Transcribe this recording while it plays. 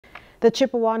The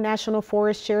Chippewa National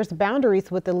Forest shares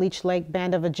boundaries with the Leech Lake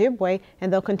Band of Ojibwe,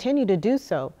 and they'll continue to do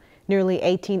so. Nearly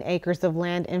 18 acres of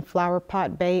land in Flower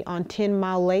Pot Bay on 10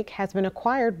 Mile Lake has been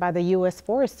acquired by the U.S.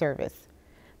 Forest Service.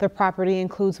 The property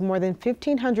includes more than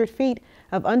 1,500 feet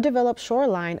of undeveloped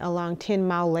shoreline along 10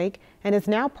 Mile Lake and is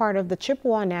now part of the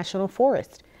Chippewa National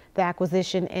Forest. The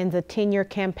acquisition ends a 10-year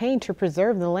campaign to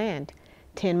preserve the land.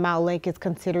 10 Mile Lake is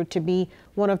considered to be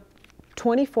one of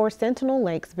 24 sentinel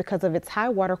lakes because of its high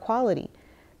water quality.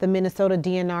 The Minnesota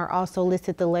DNR also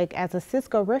listed the lake as a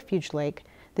Cisco Refuge Lake.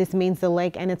 This means the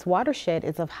lake and its watershed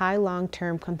is of high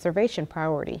long-term conservation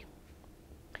priority.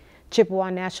 Chippewa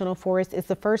National Forest is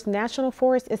the first national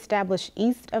forest established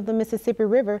east of the Mississippi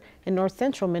River in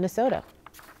north-central Minnesota.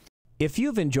 If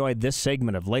you've enjoyed this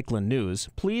segment of Lakeland News,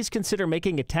 please consider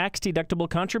making a tax-deductible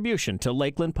contribution to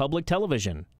Lakeland Public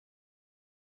Television.